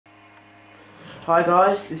Hi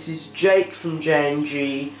guys, this is Jake from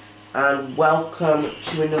JNG and welcome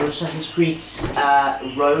to another Assassin's Creed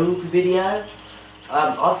Rogue video.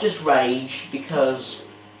 I've just raged because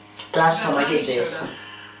last time I did this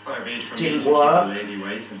didn't work.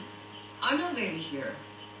 I'm no lady here.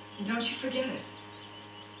 Don't you forget it.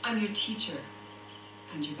 I'm your teacher.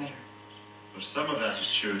 And you better. Well, some of that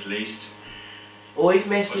is true at least. All you've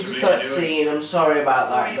missed is a cutscene. I'm sorry about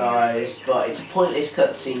that, guys, but it's a pointless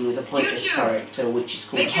cutscene with a pointless character, which is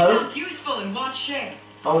called Make yourselves useful and watch Shay.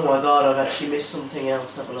 Oh my god, I've actually missed something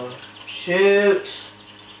else, haven't I? Shoot!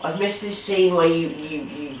 I've missed this scene where you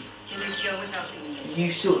kill without being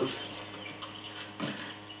you sort of...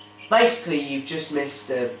 Basically, you've just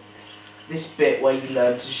missed this bit where you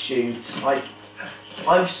learn to shoot.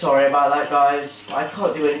 I'm sorry about that, guys. I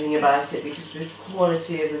can't do anything about it because the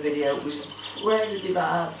quality of the video was incredibly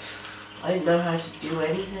bad. I didn't know how to do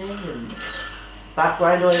anything, and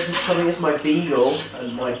background noise was coming as my beagle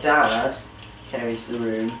and my dad came into the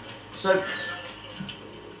room. So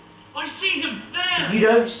I see him there. You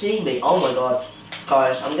don't see me. Oh my god,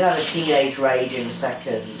 guys! I'm gonna have a teenage rage in a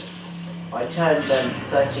second. I turned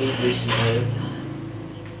 13 recently,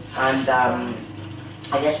 and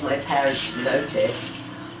I guess my parents noticed.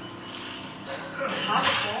 Top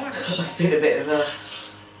form. I've been a bit of a...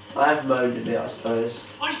 I've moaned a bit, I suppose.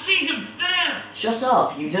 I see him there! Shut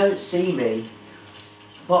up, you don't see me.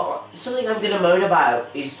 But something I'm going to moan about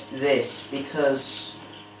is this, because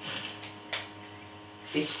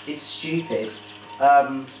it's stupid.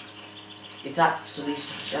 It's absolutely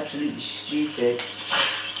stupid.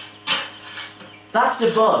 That's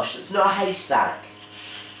a bush, it's not a haystack.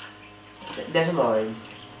 Never mind.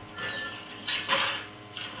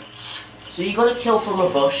 So you got to kill from a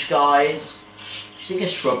bush, guys. Do you think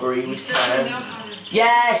a shrubbery would count?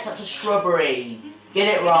 Yes, that's a shrubbery. Get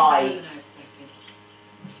it right.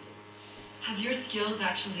 Have your skills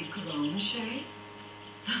actually grown, Shay?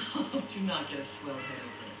 Do not get a swell head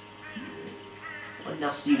over it. What a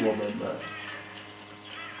nasty woman, but...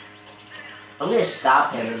 I'm going to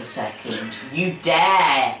stab him in a second. You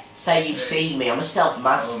dare say you've seen me. I'm a stealth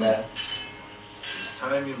master. It's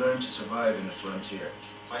time you learn to survive in the frontier.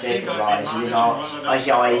 Jacob his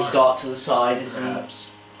eyes got to the side as Perhaps.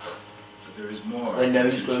 But there is more. my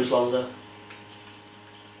nose grows longer.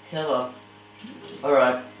 Come on.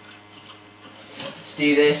 Alright. Let's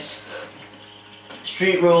do this.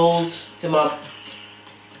 Street rules. Come on.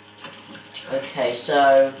 Okay,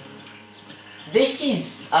 so this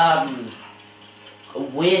is a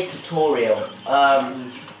weird tutorial.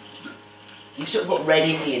 You've sort of got red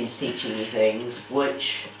Indians teaching you things,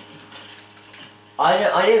 which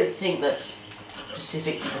I don't think that's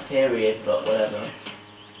specific to the period, but whatever.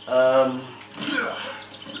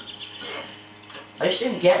 I just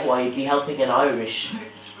didn't get why you'd be helping an Irish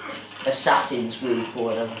assassins group or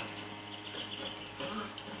whatever.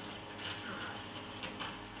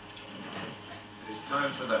 It's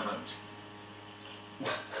time for the hunt.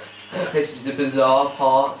 This is a bizarre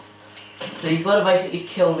part. So you've got to basically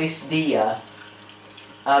kill this deer.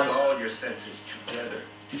 With all your senses together.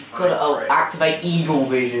 You've got to activate eagle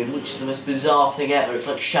vision, which is the most bizarre thing ever. It's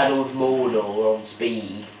like Shadow of Mordor on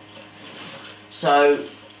speed. So...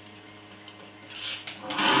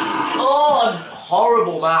 Oh, I'm a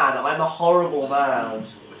horrible man. I'm a horrible man.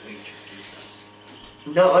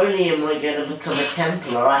 Not only am I going to become a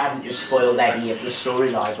Templar, I haven't just spoiled any of the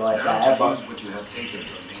storyline right there, but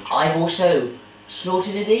I've also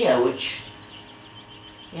slaughtered a deer, which...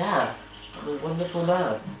 Yeah, I'm a wonderful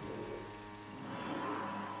man.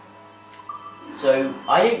 So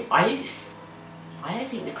I don't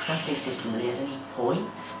think the crafting system really has any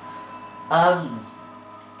point.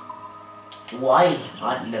 Why?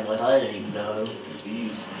 I don't know. I don't even know.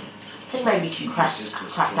 Please. I think maybe you can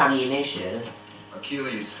craft ammunition.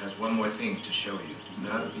 Achilles has one more thing to show you. Do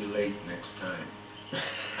not be late next time.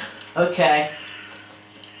 Okay.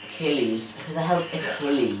 Achilles. Who the hell's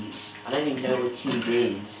Achilles? I don't even know who Achilles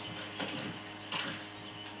is.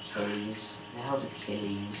 Achilles. Who the hell's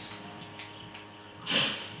Achilles?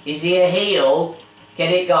 Is he a heel?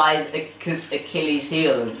 Get it, guys? Because Achilles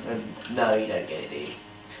heel. And no, you don't get it, do you?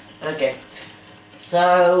 Okay.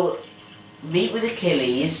 So, meet with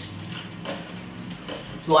Achilles,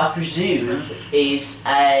 who I presume is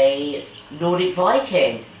a Nordic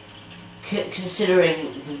Viking,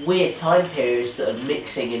 considering the weird time periods that are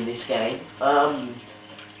mixing in this game.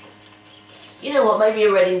 You know what? Maybe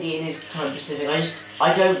a Red Indian is time Pacific.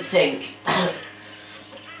 I don't think.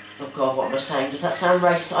 Oh god, what am I saying? Does that sound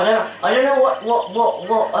racist? I don't know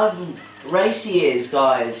what race he is,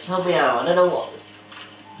 guys. Help me out. I don't know what.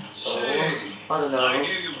 Say, I don't know. I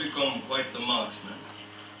hear you've become quite the marksman.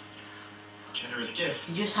 generous gift.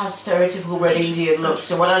 He just has stereotypical red Indian looks,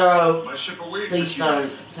 so I don't know. My ship awaits Please at don't you.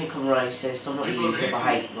 think I'm racist. I'm not People of even if I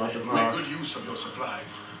hate Haiti Nigel will make Farage. good use of your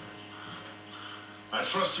supplies. I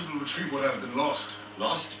trust you will retrieve what has been lost.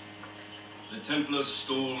 Lost? The Templars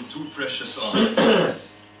stole 2 precious artifacts,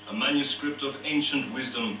 a manuscript of ancient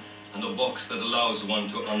wisdom and a box that allows one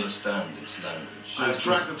to understand its language. I have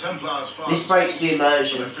tracked the Templars far. This breaks the but I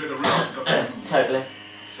immersion. fear the risk is upon you. Totally.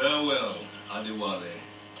 Farewell, Adewale.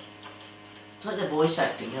 It's like the voice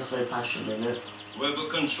acting has no passion in it. Whoever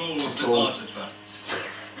controls the Cool.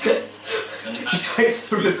 artifacts can Just access wait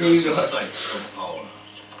for the view, precursor guys. sites of power.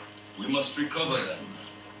 We must recover them,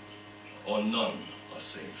 or none are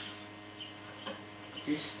safe.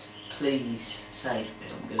 Just please save me.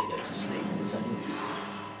 I'm gonna go to sleep in a second.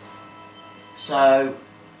 So,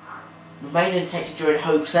 remain undetected during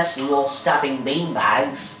Hope's lesson while stabbing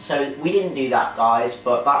beanbags. So we didn't do that, guys,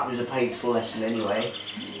 but that was a painful lesson anyway.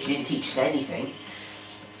 She didn't teach us anything.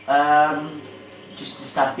 Just to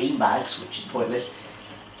stab beanbags, which is pointless.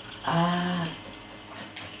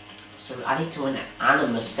 So added to an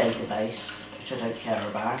Animus database, which I don't care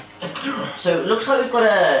about. So it looks like we've got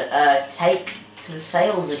to take to the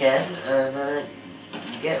sails again and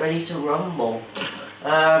get ready to rumble.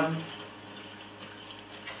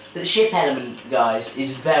 The ship element, guys,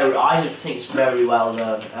 is I think it's very well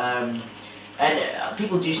done. And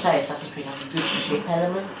people do say Assassin's Creed has a good ship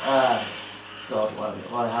element. God,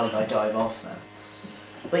 why the hell did I dive off there?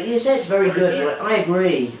 But you say it's very good, and I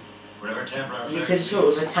agree. Whatever Templar You can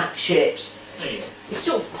sort of attack ships. It's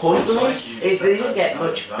sort of pointless. They don't get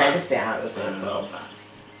much benefit out of it. But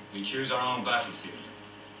We choose our own battlefield.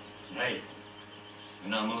 And hey, we're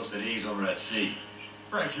not most at ease over at sea.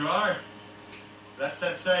 Right, you are. Let's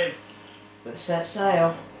set sail. let's set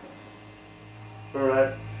sail.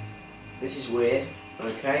 Alright. This is weird.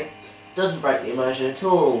 Okay. Doesn't break the immersion at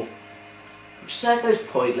all. Sergo's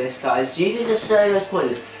pointless, guys. Do you think that Sergo's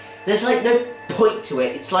pointless? There's like no point to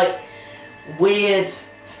it. It's like weird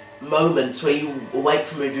moments where you awake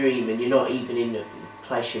from a dream and you're not even in the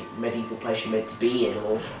place, medieval place you're meant to be in,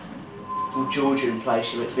 or Georgian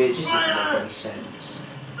place you're meant to be in. It just doesn't make any sense.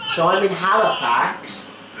 So I'm in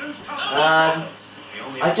Halifax.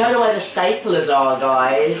 I don't know where the staplers are,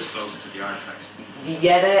 guys. Closer to the artifacts. You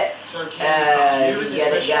get it? So Achilles You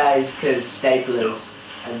get it, guys, because staplers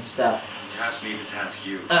and stuff. Task me to task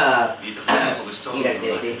you. Uh, You need to find what was stolen You don't from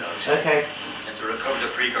get it, do you? Macintosh. Okay. And to recover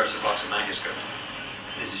the precursor box of manuscript.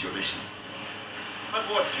 This is your mission. And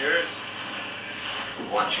what's yours?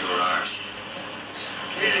 What's your ours?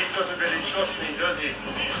 Achilles doesn't really trust me, does he?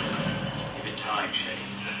 Give it time, Shay.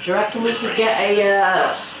 Do you reckon we could get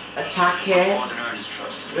a attack here? More than earn his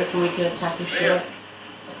trust. Do you reckon we can attack a ship?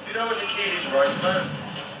 You know what Achilles writes about?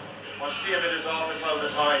 I see him in his office all the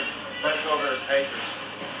time. Went over his papers.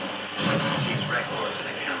 Keeps records and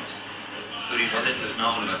accounts. Studies what little is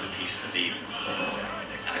known about the pieces of Eden.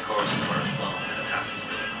 And of course, he corresponds with assassins of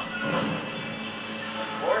other continents. Of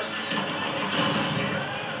course.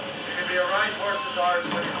 It can be a right horse's arse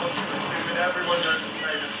when it comes to assuming everyone does the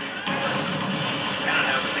same as me. Cannot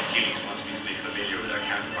help but Achilles wants me to be familiar with our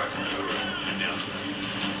counterparts in Europe and elsewhere.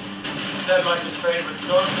 He said like his favourite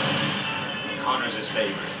son. Connor's his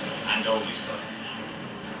favourite and only son.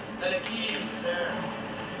 Then Achilles is there.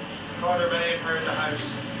 Connor may inherit the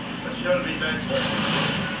house, but she'll be mentor.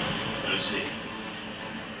 We'll see.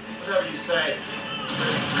 Whatever you say,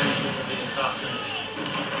 Prince Regent of the Assassins.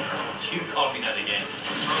 You call me that again.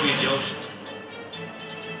 I'll throw you in the ocean.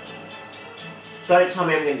 Don't tell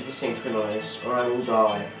me I'm going to desynchronize, or I will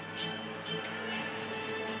die.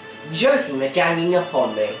 You're joking, they're ganging up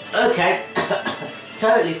on me. Okay.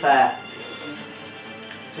 Totally fair.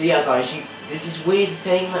 So yeah, guys, there's this weird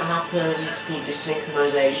thing that happens called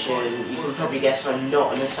desynchronization. You can probably guess I'm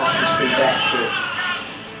not an Assassin's Creed veteran.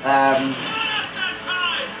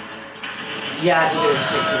 Yeah, I did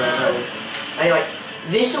desynchronize. Anyway,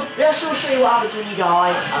 this will show you what happens when you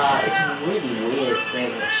die. It's a really weird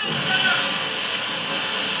thing, actually.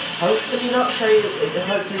 Hopefully it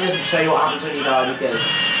doesn't show you what happens when you die, because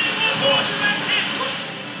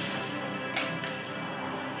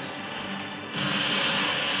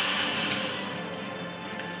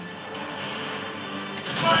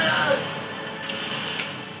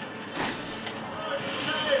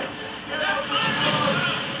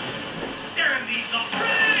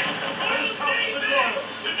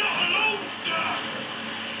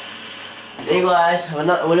anyways, have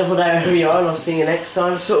a wonderful day wherever you are, and I'll see you next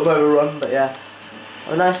time. Sort of overrun, but yeah.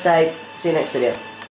 Have a nice day. See you next video.